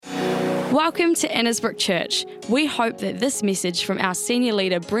Welcome to Annesbrook Church. We hope that this message from our senior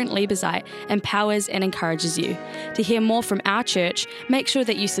leader, Brent Liebezeit, empowers and encourages you. To hear more from our church, make sure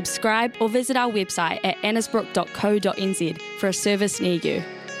that you subscribe or visit our website at annesbrook.co.nz for a service near you.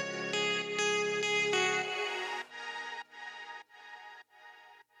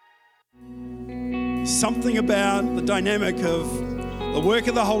 Something about the dynamic of the work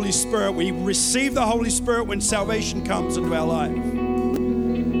of the Holy Spirit. We receive the Holy Spirit when salvation comes into our life.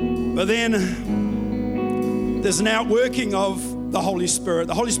 But then there's an outworking of the Holy Spirit.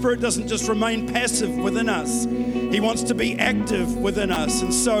 The Holy Spirit doesn't just remain passive within us. He wants to be active within us.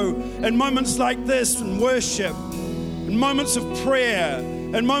 And so in moments like this, in worship, in moments of prayer,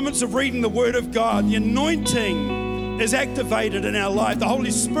 in moments of reading the Word of God, the anointing is activated in our life. The Holy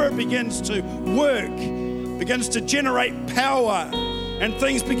Spirit begins to work, begins to generate power, and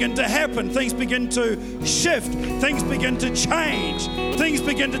things begin to happen. Things begin to shift. Things begin to change. Things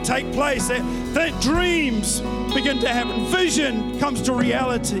begin to take place. That dreams begin to happen. Vision comes to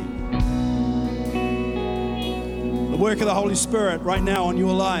reality. The work of the Holy Spirit right now on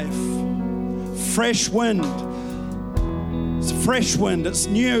your life. Fresh wind. It's fresh wind. It's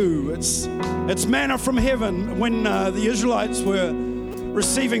new. It's manna from heaven. When the Israelites were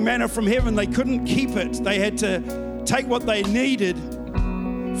receiving manna from heaven, they couldn't keep it. They had to take what they needed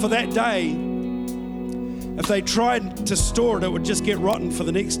for that day. If they tried to store it, it would just get rotten for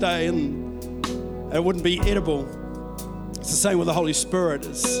the next day and it wouldn't be edible. It's the same with the Holy Spirit.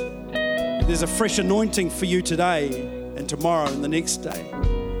 There's a fresh anointing for you today and tomorrow and the next day.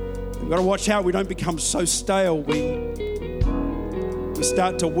 We've got to watch out we don't become so stale. We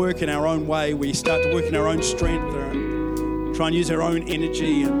start to work in our own way. We start to work in our own strength and try and use our own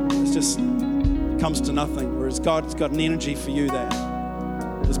energy, and it just comes to nothing. Whereas God's got an energy for you that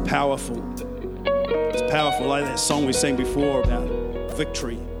is powerful. It's powerful, like that song we sang before about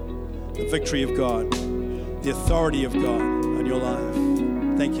victory, the victory of God, the authority of God on your life.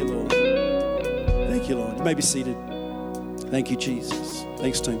 Thank you, Lord. Thank you, Lord. You may be seated. Thank you, Jesus.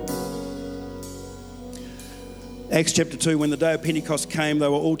 Thanks, team. Acts chapter 2, when the day of Pentecost came, they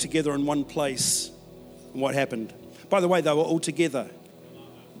were all together in one place. And what happened? By the way, they were all together.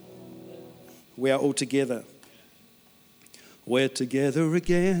 We are all together. We're together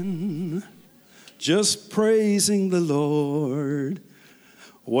again, just praising the Lord.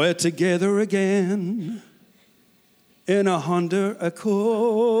 We're together again in a Honda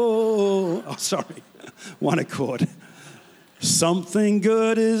Accord. Oh, sorry, one accord. Something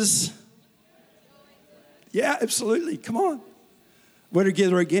good is... Yeah, absolutely. Come on. We're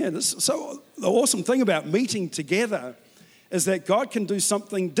together again. So the awesome thing about meeting together is that God can do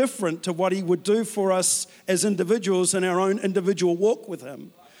something different to what He would do for us as individuals in our own individual walk with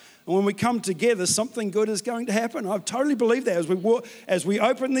Him. And when we come together, something good is going to happen. I totally believe that. As we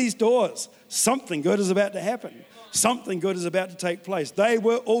open these doors, something good is about to happen. Something good is about to take place. They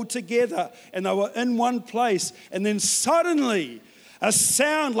were all together and they were in one place. And then suddenly, a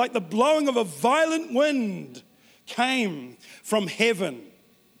sound like the blowing of a violent wind came from heaven.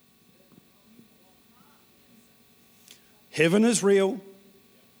 Heaven is real.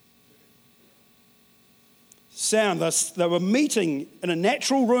 Sound. They were meeting in a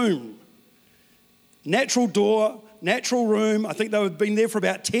natural room. Natural door, natural room. I think they had been there for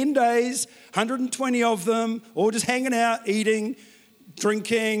about 10 days, 120 of them, all just hanging out, eating,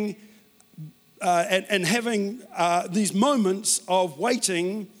 drinking, and having these moments of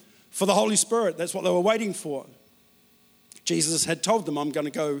waiting for the Holy Spirit. That's what they were waiting for. Jesus had told them, I'm going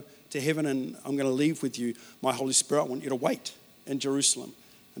to go to heaven and I'm going to leave with you my Holy Spirit. I want you to wait in Jerusalem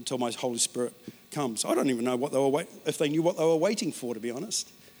until my Holy Spirit comes. I don't even know what they were if they knew what they were waiting for, to be honest.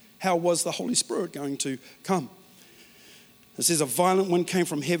 How was the Holy Spirit going to come? It says a violent wind came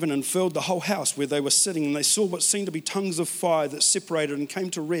from heaven and filled the whole house where they were sitting, and they saw what seemed to be tongues of fire that separated and came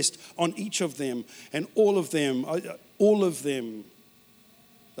to rest on each of them. And all of them,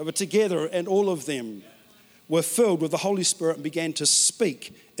 they were together, and all of them were filled with the Holy Spirit and began to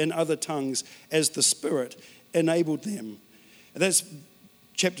speak in other tongues as the Spirit enabled them. And that's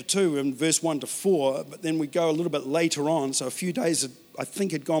chapter 2 and verse 1 to 4, but then we go a little bit later on, so a few days I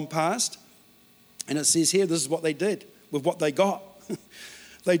think had gone past, and it says here, this is what they did with what they got.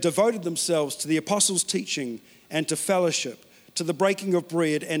 They devoted themselves to the apostles' teaching and to fellowship, to the breaking of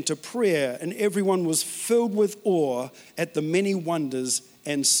bread and to prayer, and everyone was filled with awe at the many wonders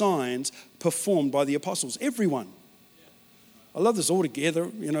and signs performed by the apostles. Everyone. I love this, all together,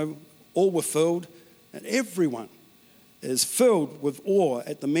 all were filled, and everyone is filled with awe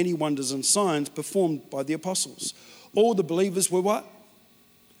at the many wonders and signs performed by the apostles. All the believers were what?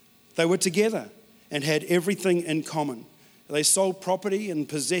 They were together and had everything in common. They sold property and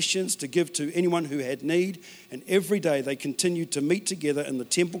possessions to give to anyone who had need, and every day they continued to meet together in the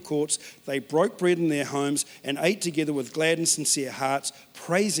temple courts. They broke bread in their homes and ate together with glad and sincere hearts,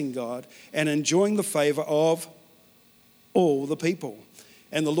 praising God and enjoying the favor of all the people.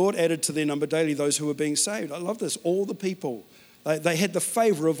 And the Lord added to their number daily those who were being saved. I love this, all the people. They had the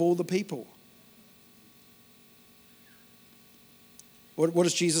favor of all the people. What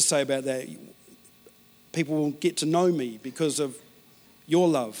does Jesus say about that? People will get to know me because of your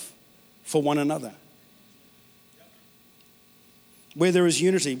love for one another. Where there is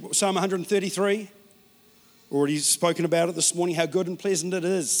unity. Psalm 133, already spoken about it this morning, how good and pleasant it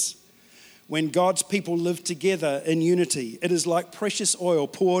is when God's people live together in unity. It is like precious oil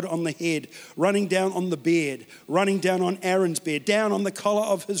poured on the head, running down on the beard, running down on Aaron's beard, down on the collar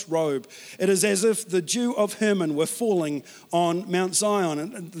of his robe. It is as if the dew of Hermon were falling on Mount Zion.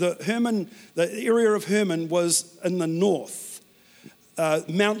 And the area of Hermon was in the north.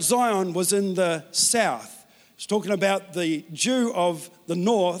 Mount Zion was in the south. It's talking about the dew of the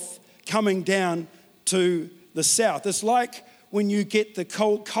north coming down to the south. It's like when you get the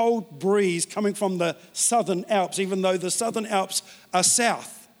cold breeze coming from the southern Alps, even though the southern Alps are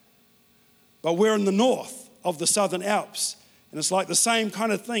south. But we're in the north of the southern Alps. And it's like the same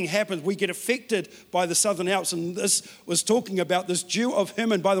kind of thing happens. We get affected by the southern Alps. And this was talking about this dew of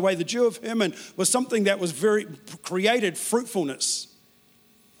Hermon. By the way, the dew of Hermon was something that was created fruitfulness.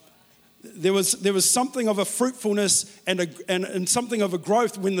 There was something of a fruitfulness and something of a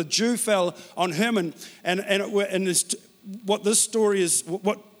growth when the dew fell on Hermon. What this story is,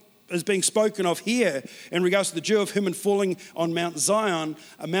 what is being spoken of here in regards to the dew of Hermon falling on Mount Zion.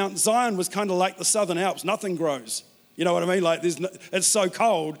 Mount Zion was kind of like the southern Alps. Nothing grows. You know what I mean? Like it's so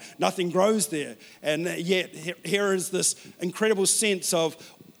cold, nothing grows there. And yet here is this incredible sense of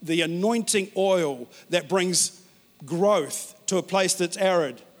the anointing oil that brings growth to a place that's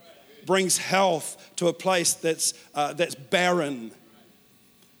arid, brings health to a place that's barren.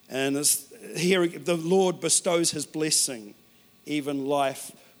 And here the Lord bestows his blessing, even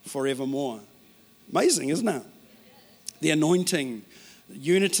life forevermore. Amazing, isn't it? The anointing,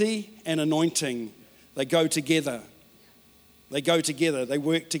 unity and anointing, they go together. They go together, they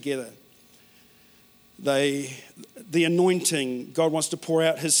work together. The anointing, God wants to pour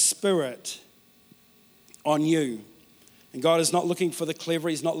out his Spirit on you. And God is not looking for the clever,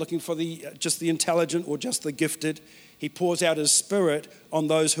 he's not looking for just the intelligent or just the gifted. He pours out his Spirit on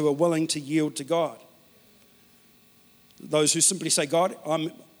those who are willing to yield to God. Those who simply say, God,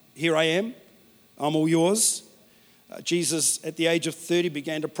 here I am, I'm all yours. Jesus, at the age of 30,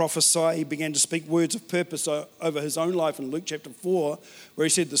 began to prophesy. He began to speak words of purpose over his own life in Luke chapter 4, where he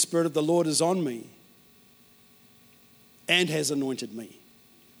said, the Spirit of the Lord is on me and has anointed me.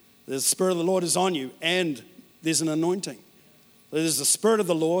 The Spirit of the Lord is on you and there's an anointing. There's the Spirit of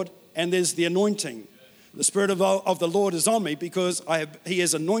the Lord and there's the anointing. The Spirit of the Lord is on me because he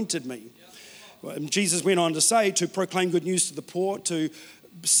has anointed me. And Jesus went on to say to proclaim good news to the poor,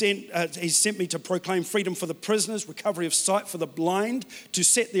 he sent me to proclaim freedom for the prisoners, recovery of sight for the blind, to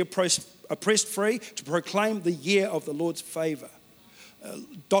set the oppressed free, to proclaim the year of the Lord's favor.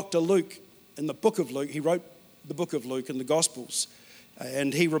 Dr. Luke, in the book of Luke, he wrote the book of Luke in the Gospels.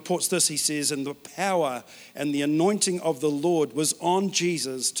 And he reports this, he says, and the power and the anointing of the Lord was on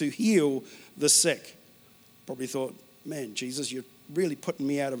Jesus to heal the sick. Probably thought, man, Jesus, you're really putting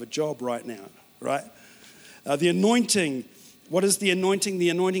me out of a job right now, right? The anointing, what is the anointing? The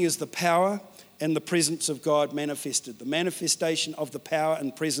anointing is the power and the presence of God manifested, the manifestation of the power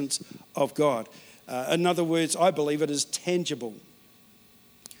and presence of God. In other words, I believe it is tangible.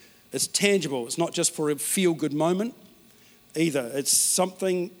 It's tangible. It's not just for a feel-good moment either. It's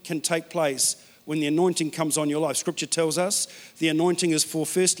something can take place when the anointing comes on your life. Scripture tells us the anointing is for,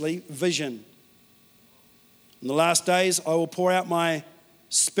 firstly, vision. In the last days, I will pour out my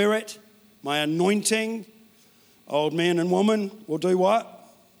Spirit, my anointing. Old men and women will do what?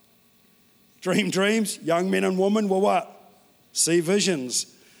 Dream dreams. Young men and women will what? See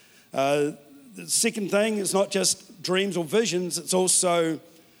visions. The second thing is not just dreams or visions, it's also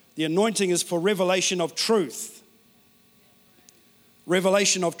the anointing is for revelation of truth.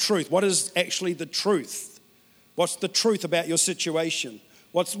 Revelation of truth. What is actually the truth? What's the truth about your situation?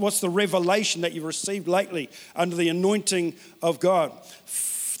 What's the revelation that you've received lately under the anointing of God?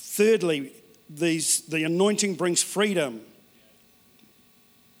 Thirdly, the anointing brings freedom.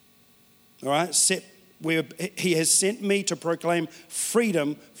 All right, where he has sent me to proclaim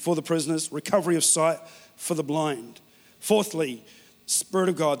freedom for the prisoners, recovery of sight for the blind. Fourthly, Spirit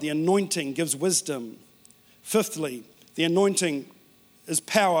of God, the anointing gives wisdom. Fifthly, the anointing is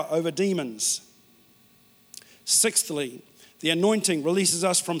power over demons. Sixthly, The anointing releases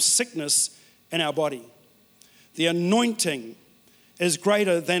us from sickness in our body. The anointing is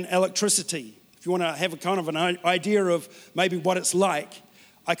greater than electricity. If you want to have a kind of an idea of maybe what it's like,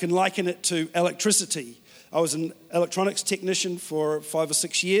 I can liken it to electricity. I was an electronics technician for 5 or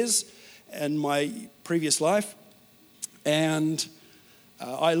 6 years in my previous life, and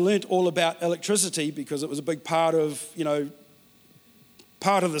I learnt all about electricity because it was a big part of the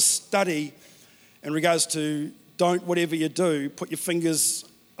study in regards to don't, whatever you do, put your fingers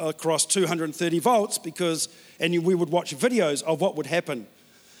across 230 volts we would watch videos of what would happen.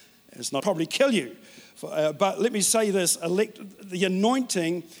 It's not probably kill you. But let me say this, the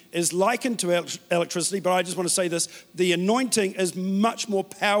anointing is likened to electricity, but I just want to say this, the anointing is much more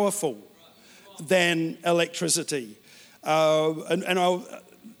powerful than electricity.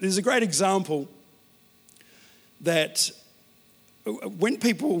 There's a great example that when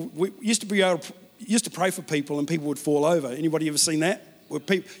we used to pray for people and people would fall over. Anybody ever seen that? Where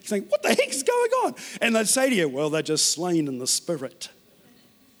people you think, what the heck is going on? And they'd say to you, well, they're just slain in the spirit.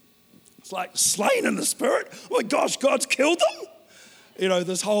 It's like, slain in the spirit? Oh my gosh, God's killed them?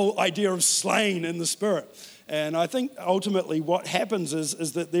 This whole idea of slain in the spirit. And I think ultimately what happens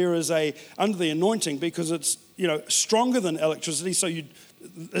is that there is under the anointing, because it's, stronger than electricity, so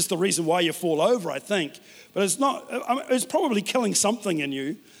that's the reason why you fall over, I think. But it's not, it's probably killing something in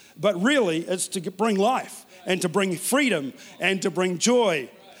you, but really it's to bring life and to bring freedom and to bring joy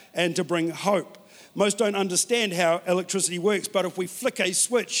and to bring hope. Most don't understand how electricity works, but if we flick a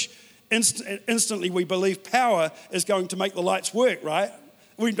switch, instantly we believe power is going to make the lights work, right?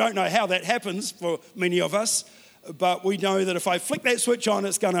 We don't know how that happens for many of us, but we know that if I flick that switch on,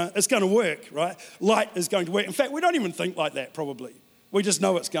 it's gonna work, right? Light is going to work. In fact, we don't even think like that probably. We just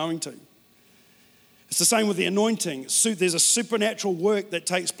know it's going to. It's the same with the anointing. There's a supernatural work that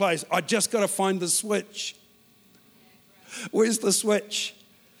takes place. I just got to find the switch. Where's the switch?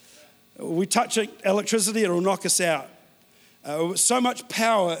 We touch electricity, it'll knock us out. So much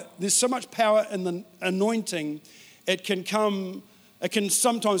power. There's so much power in the anointing. It can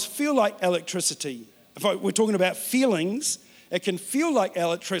sometimes feel like electricity. If we're talking about feelings, it can feel like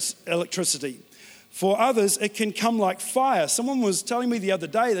electricity. For others, it can come like fire. Someone was telling me the other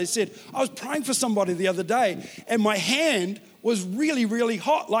day, they said, I was praying for somebody the other day, and my hand was really, really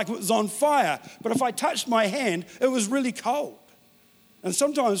hot, like it was on fire. But if I touched my hand, it was really cold. And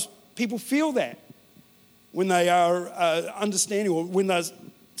sometimes people feel that when they are understanding or when they're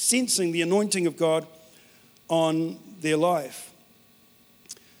sensing the anointing of God on their life.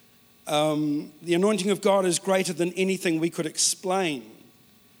 The anointing of God is greater than anything we could explain.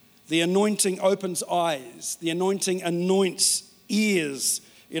 The anointing opens eyes. The anointing anoints ears.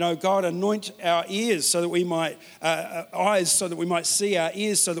 God anoint our ears so that we might, eyes so that we might see, our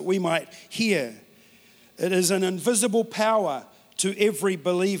ears so that we might hear. It is an invisible power to every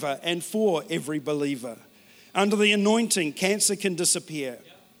believer and for every believer. Under the anointing, cancer can disappear.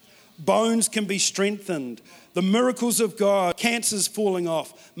 Bones can be strengthened. The miracles of God, cancers falling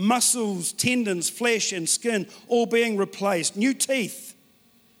off, muscles, tendons, flesh and skin all being replaced. New teeth.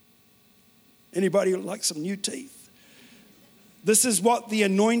 Anybody like some new teeth? This is what the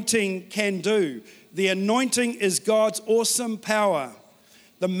anointing can do. The anointing is God's awesome power,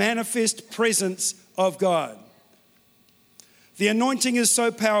 the manifest presence of God. The anointing is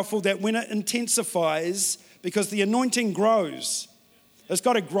so powerful that when it intensifies, because the anointing grows, it's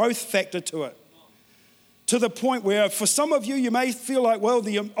got a growth factor to it. To the point where for some of you, you may feel like, well,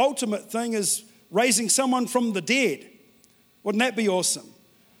 the ultimate thing is raising someone from the dead. Wouldn't that be awesome?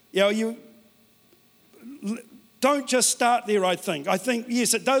 You don't just start there, I think. I think,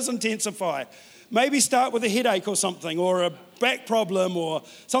 yes, it does intensify. Maybe start with a headache or something, or a back problem, or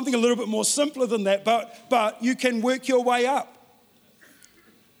something a little bit more simpler than that, but you can work your way up.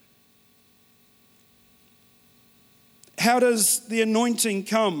 How does the anointing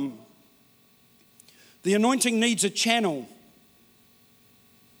come? The anointing needs a channel.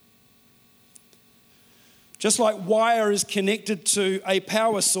 Just like wire is connected to a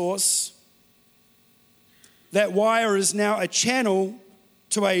power source, that wire is now a channel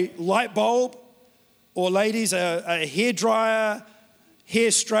to a light bulb, or ladies, a hairdryer, hair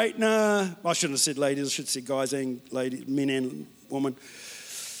straightener. I shouldn't have said ladies, I should have said guys and ladies, men and women.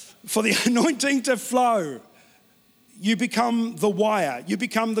 For the anointing to flow, you become the wire, you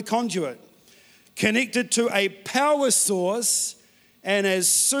become the conduit, connected to a power source, and as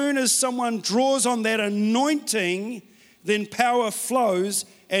soon as someone draws on that anointing, then power flows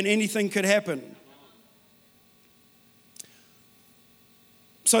and anything could happen.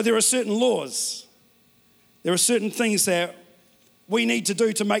 So there are certain laws. There are certain things that we need to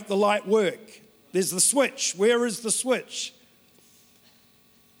do to make the light work. There's the switch. Where is the switch?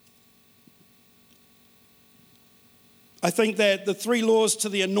 I think that the 3 laws to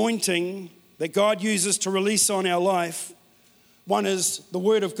the anointing that God uses to release on our life, one is the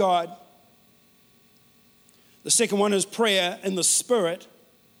Word of God. The second one is prayer in the Spirit.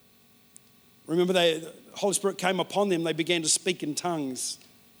 Remember, the Holy Spirit came upon them, they began to speak in tongues.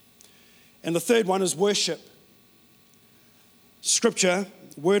 And the third one is worship. Scripture,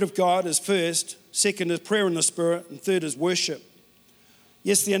 Word of God is first, second is prayer in the Spirit, and third is worship.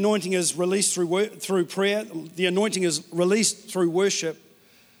 Yes, the anointing is released through prayer, the anointing is released through worship,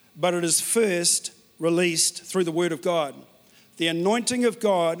 but it is first released through the Word of God. The anointing of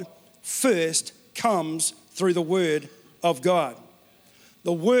God first comes through the Word of God.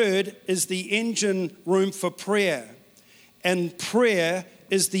 The Word is the engine room for prayer, and prayer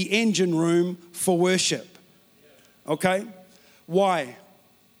is the engine room for worship. Okay? Why?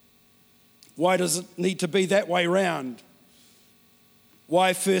 Why does it need to be that way round?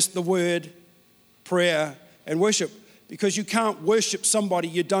 Why first the Word, prayer, and worship? Because you can't worship somebody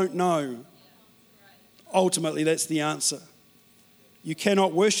you don't know. Ultimately, that's the answer. You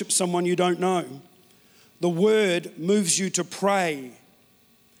cannot worship someone you don't know. The Word moves you to pray.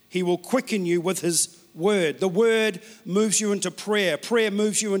 He will quicken you with His Word. The Word moves you into prayer. Prayer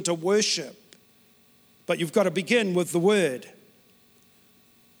moves you into worship. But you've got to begin with the Word.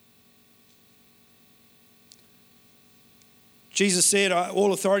 Jesus said,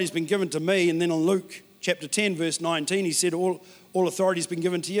 all authority has been given to me. And then on Luke chapter 10, verse 19, He said, all authority has been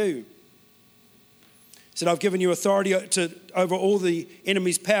given to you. He said, I've given you authority over all the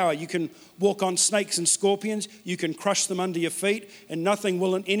enemy's power. You can walk on snakes and scorpions. You can crush them under your feet, and nothing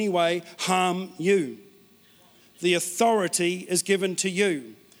will in any way harm you. The authority is given to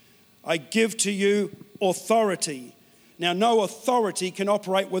you. I give to you authority. Now, no authority can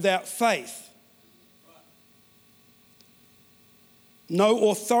operate without faith. No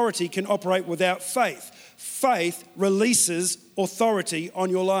authority can operate without faith. Faith releases authority on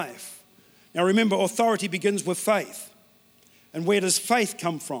your life. Now remember, authority begins with faith. And where does faith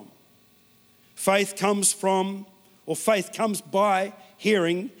come from? Faith comes by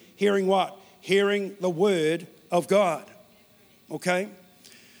hearing. Hearing what? Hearing the Word of God. Okay?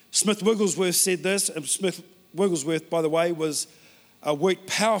 Smith Wigglesworth said this. And Smith Wigglesworth, by the way, worked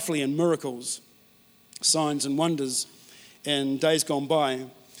powerfully in miracles, signs and wonders in days gone by.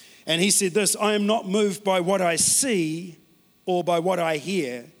 And he said this, I am not moved by what I see or by what I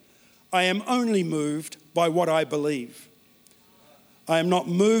hear. I am only moved by what I believe. I am not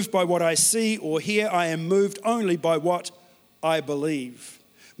moved by what I see or hear. I am moved only by what I believe.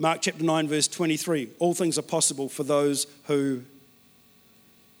 Mark chapter 9, verse 23. All things are possible for those who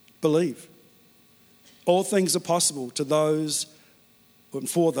believe. All things are possible to those and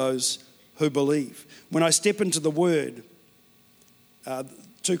for those who believe. When I step into the Word,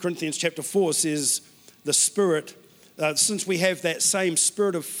 2 Corinthians chapter 4 says the Spirit, since we have that same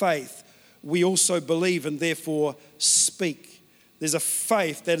spirit of faith, we also believe and therefore speak. There's a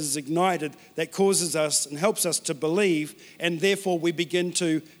faith that is ignited that causes us and helps us to believe, and therefore we begin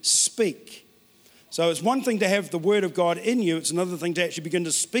to speak. So it's one thing to have the Word of God in you, it's another thing to actually begin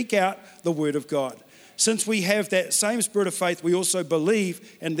to speak out the Word of God. Since we have that same spirit of faith, we also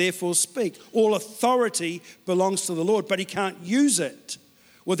believe and therefore speak. All authority belongs to the Lord, but He can't use it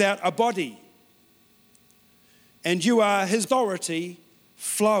without a body. And you are His authority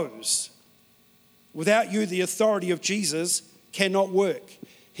flows. Without you, the authority of Jesus cannot work.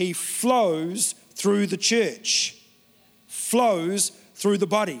 He flows through the church, flows through the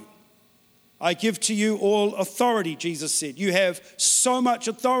body. I give to you all authority, Jesus said. You have so much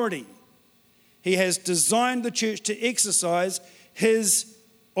authority. He has designed the church to exercise His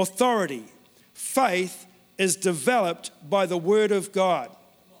authority. Faith is developed by the Word of God.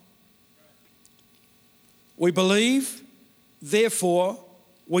 We believe, therefore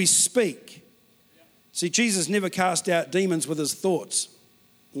we speak. See, Jesus never cast out demons with His thoughts.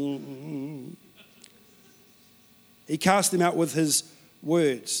 He cast them out with His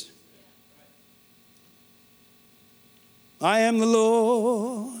words. I am the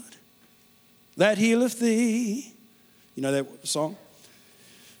Lord that healeth thee. You know that song?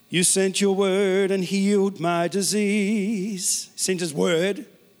 You sent your word and healed my disease. Sent His word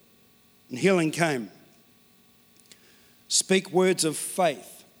and healing came. Speak words of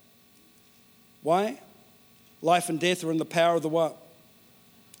faith. Why? Life and death are in the power of the what?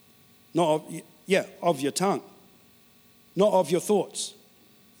 Of your tongue. Not of your thoughts.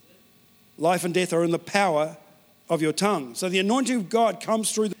 Life and death are in the power of your tongue. So the anointing of God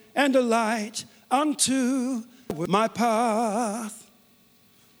comes through and a light unto my path.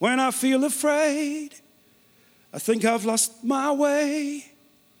 When I feel afraid, I think I've lost my way.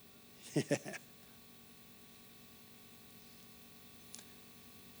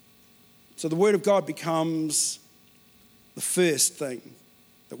 So the Word of God becomes the first thing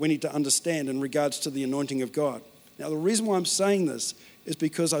that we need to understand in regards to the anointing of God. Now, the reason why I'm saying this is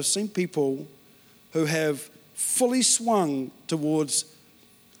because I've seen people who have fully swung towards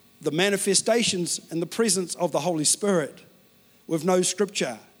the manifestations and the presence of the Holy Spirit with no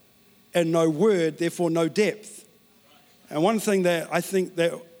scripture and no word, therefore no depth. And one thing that I think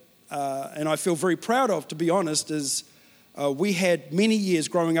that, and I feel very proud of, to be honest, is we had many years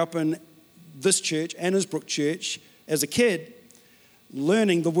growing up in this church, Annesbrook Church, as a kid,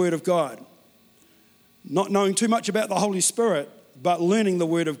 learning the Word of God. Not knowing too much about the Holy Spirit, but learning the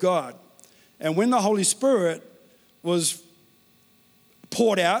Word of God. And when the Holy Spirit was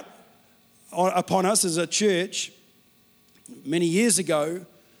poured out upon us as a church many years ago,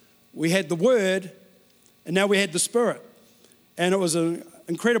 we had the Word, and now we had the Spirit. And it was an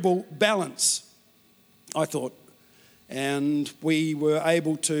incredible balance, I thought. And we were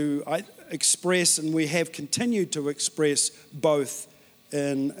able to express, and we have continued to express both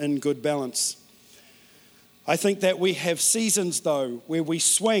in good balance. I think that we have seasons, though, where we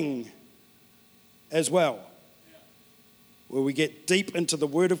swing as well, where we get deep into the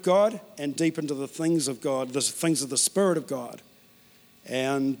Word of God and deep into the things of God, the things of the Spirit of God.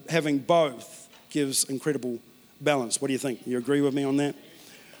 And having both gives incredible balance. What do you think? You agree with me on that?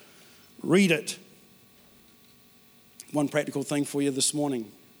 Read it. One practical thing for you this morning.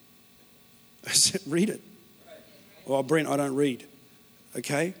 Read it. Well, Brent, I don't read.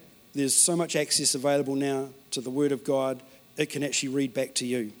 Okay? There's so much access available now to the Word of God, it can actually read back to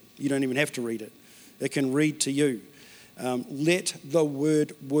you. You don't even have to read it. It can read to you. Let the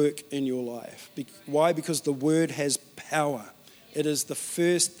Word work in your life. Why? Because the Word has power. It is the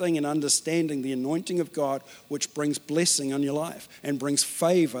first thing in understanding the anointing of God which brings blessing on your life and brings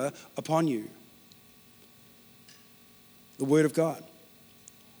favor upon you. The Word of God.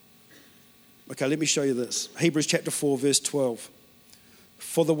 Okay, let me show you this. Hebrews chapter 4, verse 12.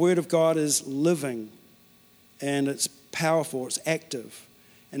 For the Word of God is living, and it's powerful, it's active,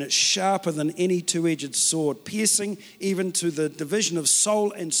 and it's sharper than any two-edged sword, piercing even to the division of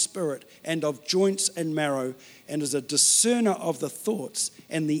soul and spirit, and of joints and marrow, and is a discerner of the thoughts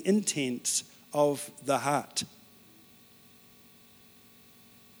and the intents of the heart.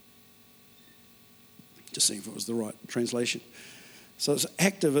 Just seeing if it was the right translation. So it's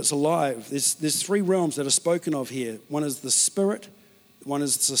active, it's alive. There's three realms that are spoken of here. One is the spirit, one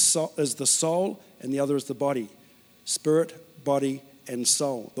is the soul, and the other is the body. Spirit, body, and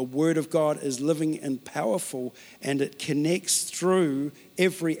soul. The Word of God is living and powerful, and it connects through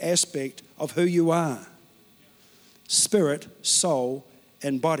every aspect of who you are. Spirit, soul,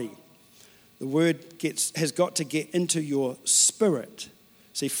 and body. The Word has got to get into your spirit.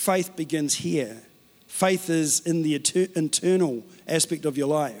 See, faith begins here. Faith is in the internal aspect of your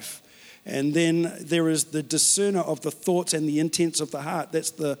life. And then there is the discerner of the thoughts and the intents of the heart.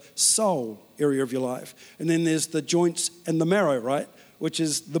 That's the soul area of your life. And then there's the joints and the marrow, right? Which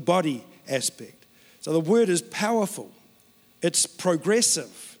is the body aspect. So the Word is powerful. It's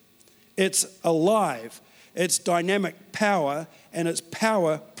progressive. It's alive. It's dynamic power, and it's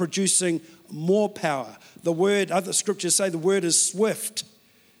power producing more power. The Word, other scriptures say the Word is swift,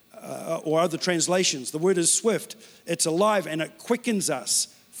 or other translations. The Word is swift. It's alive, and it quickens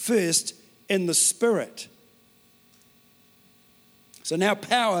us. First in the Spirit. So now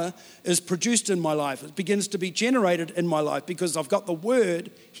power is produced in my life. It begins to be generated in my life because I've got the Word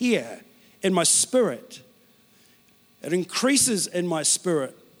here in my spirit. It increases in my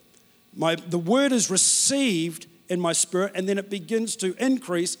spirit. The Word is received in my spirit, and then it begins to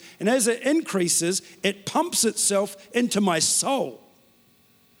increase. And as it increases, it pumps itself into my soul,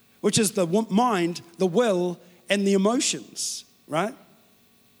 which is the mind, the will, and the emotions, right?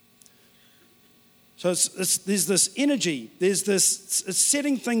 So there's this energy, it's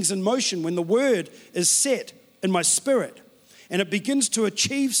setting things in motion when the Word is set in my spirit, and it begins to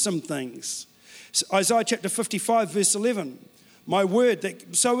achieve some things. So Isaiah chapter 55, verse 11,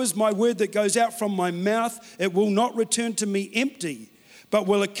 so is my word that goes out from my mouth, it will not return to me empty, but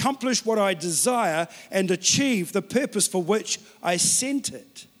will accomplish what I desire and achieve the purpose for which I sent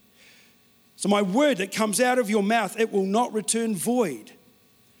it. So my word that comes out of your mouth, it will not return void.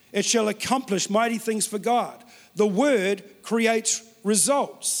 It shall accomplish mighty things for God. The Word creates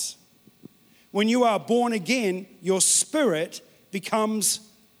results. When you are born again, your spirit becomes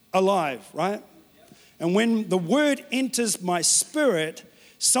alive, right? And when the Word enters my spirit,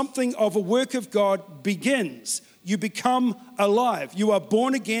 something of a work of God begins. You become alive. You are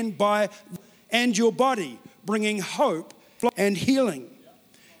born again and your body, bringing hope and healing.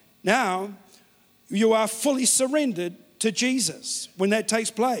 Now, you are fully surrendered to Jesus when that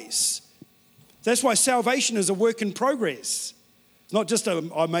takes place. That's why salvation is a work in progress. It's not just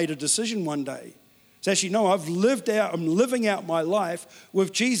I made a decision one day. It's actually, no, I'm living out my life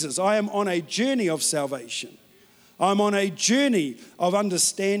with Jesus. I am on a journey of salvation. I'm on a journey of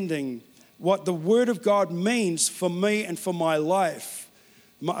understanding what the Word of God means for me and for my life.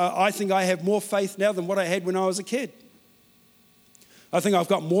 I think I have more faith now than what I had when I was a kid. I think I've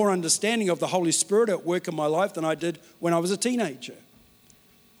got more understanding of the Holy Spirit at work in my life than I did when I was a teenager.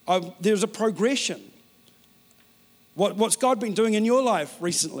 There's a progression. What's God been doing in your life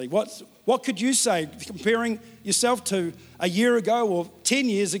recently? What could you say, comparing yourself to a year ago or 10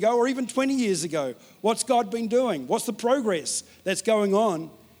 years ago or even 20 years ago? What's God been doing? What's the progress that's going on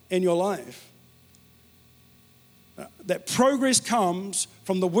in your life? That progress comes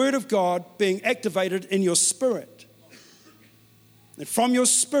from the Word of God being activated in your spirit. And from your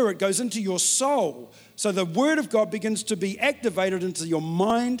spirit goes into your soul. So the Word of God begins to be activated into your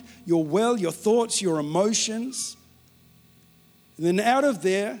mind, your will, your thoughts, your emotions. And then out of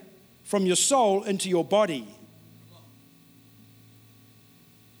there, from your soul into your body.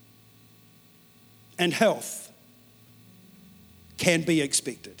 And health can be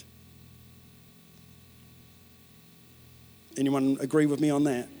expected. Anyone agree with me on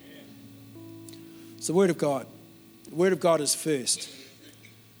that? It's the Word of God. The Word of God is first.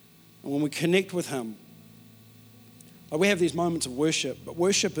 And when we connect with Him, we have these moments of worship, but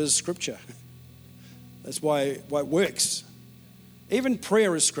worship is Scripture. That's why it works. Even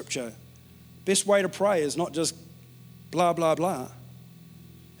prayer is Scripture. Best way to pray is not just blah, blah, blah.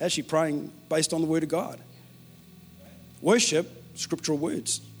 Actually praying based on the Word of God. Worship, scriptural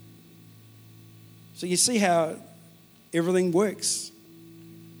words. So you see how everything works.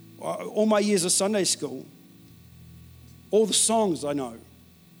 All my years of Sunday school, all the songs I know,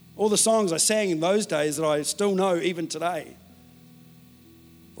 all the songs I sang in those days that I still know even today.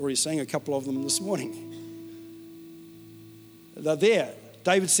 Already sang a couple of them this morning. They're there.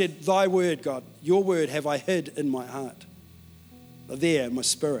 David said, "Thy word, God, your word have I hid in my heart." They're there in my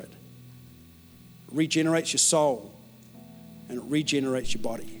spirit. It regenerates your soul and it regenerates your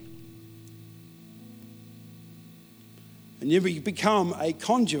body. And you become a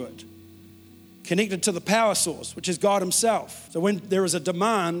conduit connected to the power source, which is God Himself. So when there is a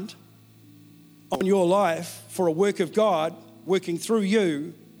demand on your life for a work of God working through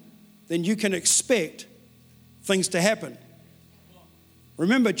you, then you can expect things to happen.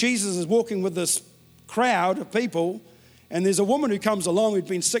 Remember, Jesus is walking with this crowd of people, and there's a woman who comes along who'd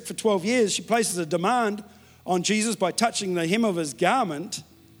been sick for 12 years. She places a demand on Jesus by touching the hem of His garment,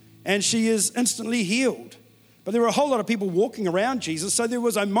 and she is instantly healed. But there were a whole lot of people walking around Jesus, so there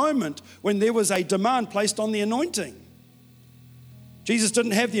was a moment when there was a demand placed on the anointing. Jesus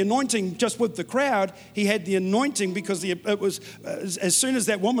didn't have the anointing just with the crowd. He had the anointing because it was as soon as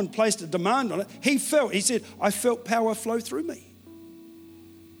that woman placed a demand on it, he said, "I felt power flow through me."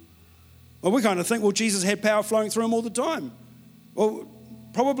 Well, we kind of think, well, Jesus had power flowing through Him all the time. Well,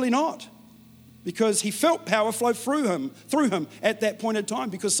 probably not, because He felt power flow through him at that point in time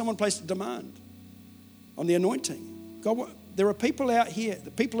because someone placed a demand on the anointing. God, there are people out here,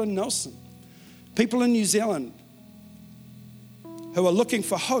 the people in Nelson, people in New Zealand, who are looking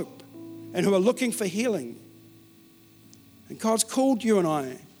for hope and who are looking for healing. And God's called you and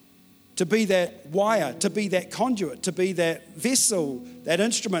I to be that wire, to be that conduit, to be that vessel, that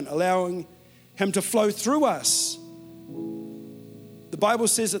instrument, allowing Him to flow through us. The Bible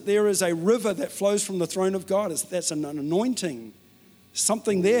says that there is a river that flows from the throne of God. That's an anointing,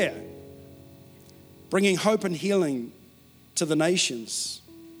 something there, bringing hope and healing to the nations.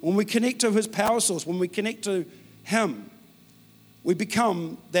 When we connect to His power source, when we connect to Him, we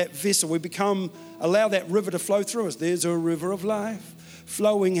become that vessel. We allow that river to flow through us. There's a river of life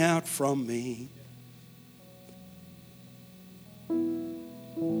flowing out from me.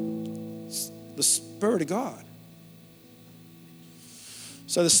 It's the Spirit of God.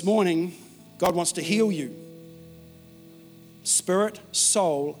 So this morning, God wants to heal you. Spirit,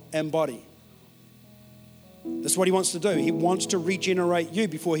 soul, and body. That's what He wants to do. He wants to regenerate you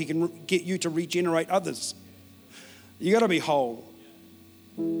before He can get you to regenerate others. You got to be whole.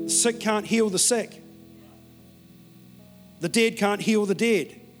 The sick can't heal the sick. The dead can't heal the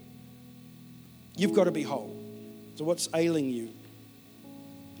dead. You've got to be whole. So what's ailing you?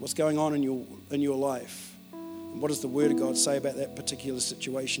 What's going on in your life? And what does the Word of God say about that particular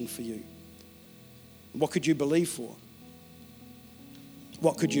situation for you? And what could you believe for?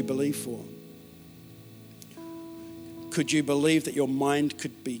 What could you believe for? Could you believe that your mind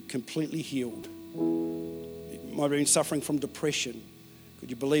could be completely healed? You might have been suffering from depression. Could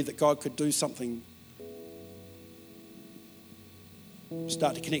you believe that God could do something?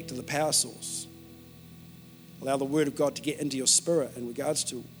 Start to connect to the power source. Allow the word of God to get into your spirit in regards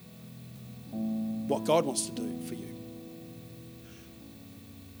to what God wants to do for you.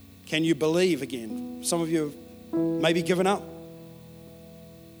 Can you believe again? Some of you have maybe given up.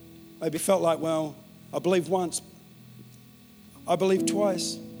 Maybe felt like, well, I believed once. I believed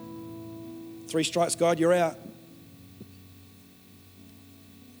twice. 3 strikes, God, you're out.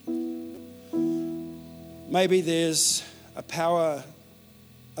 Maybe there's a power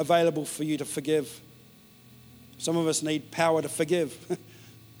available for you to forgive. Some of us need power to forgive.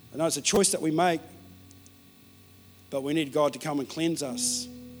 I know it's a choice that we make, but we need God to come and cleanse us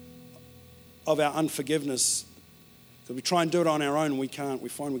of our unforgiveness. So we try and do it on our own, and we can't. We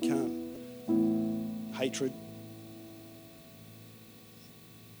find we can't. Hatred.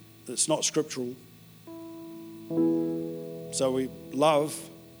 It's not scriptural. So we love,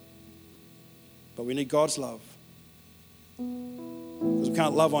 but we need God's love. Because we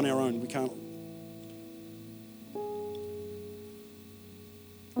can't love on our own. We can't.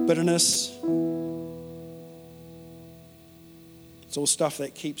 Bitterness. It's all stuff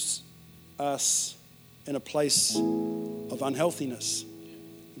that keeps us in a place of unhealthiness.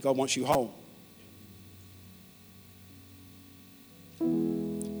 God wants you whole.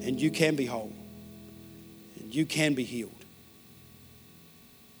 And you can be whole. And you can be healed.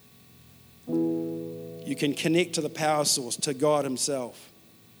 You can connect to the power source, to God himself.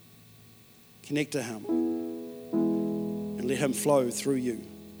 Connect to him. And let him flow through you.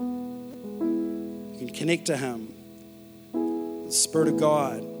 You can connect to him. The Spirit of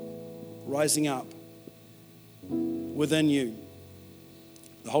God rising up within you.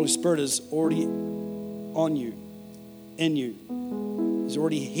 The Holy Spirit is already on you, in you. He's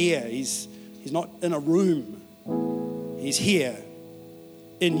already here. He's not in a room. He's here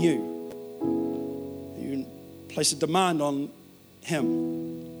in you. You place a demand on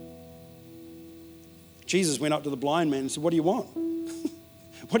him. Jesus went up to the blind man and said, what do you want?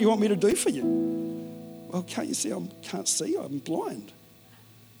 What do you want me to do for you? Well, can't you see? I can't see. I'm blind.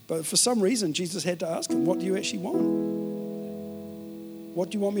 But for some reason, Jesus had to ask him, what do you actually want? What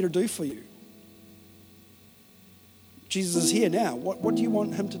do you want me to do for you? Jesus is here now. What do you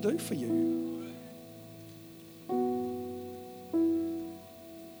want him to do for you?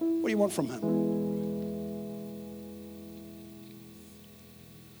 What do you want from him?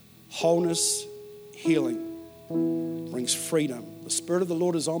 Wholeness, healing brings freedom. The Spirit of the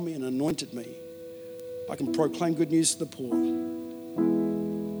Lord is on me and anointed me. I can proclaim good news to the poor.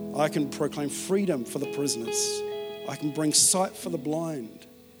 I can proclaim freedom for the prisoners. I can bring sight for the blind.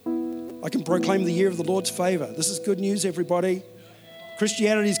 I can proclaim the year of the Lord's favor. This is good news, everybody.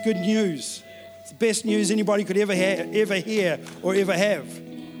 Christianity is good news. It's the best news anybody could ever hear or ever have.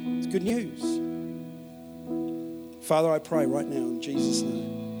 It's good news. Father, I pray right now in Jesus'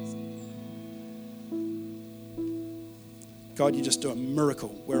 name. God, you just do a miracle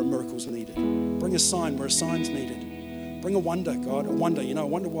where a miracle's needed. Bring a sign where a sign's needed. Bring a wonder, God, a wonder. I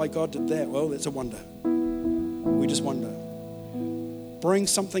wonder why God did that. Well, that's a wonder. We just wonder. Bring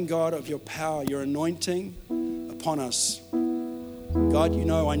something, God, of your power, your anointing upon us. God, you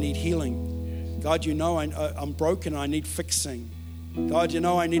know I need healing. God, you know I'm broken and I need fixing. God, you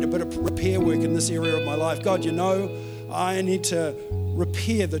know I need a bit of repair work in this area of my life. God, you know I need to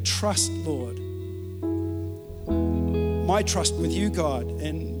repair the trust, Lord. My trust with you, God.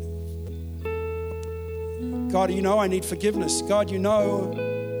 And God, you know I need forgiveness. God, you know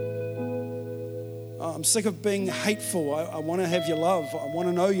I'm sick of being hateful. I want to have your love. I want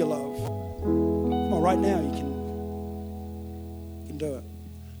to know your love. Come on, right now you can do it.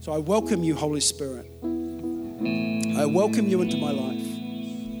 So I welcome you, Holy Spirit. I welcome you into my life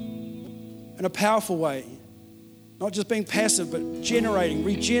in a powerful way. Not just being passive, but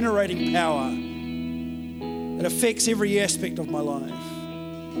regenerating power that affects every aspect of my life.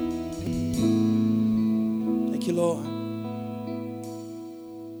 Thank you, Lord.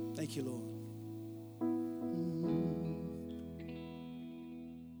 Thank you, Lord.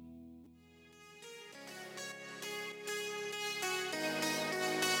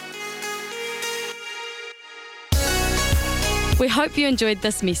 We hope you enjoyed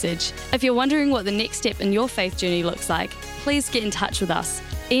this message. If you're wondering what the next step in your faith journey looks like, please get in touch with us.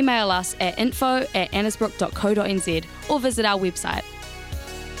 Email us at info@annesbrook.co.nz or visit our website.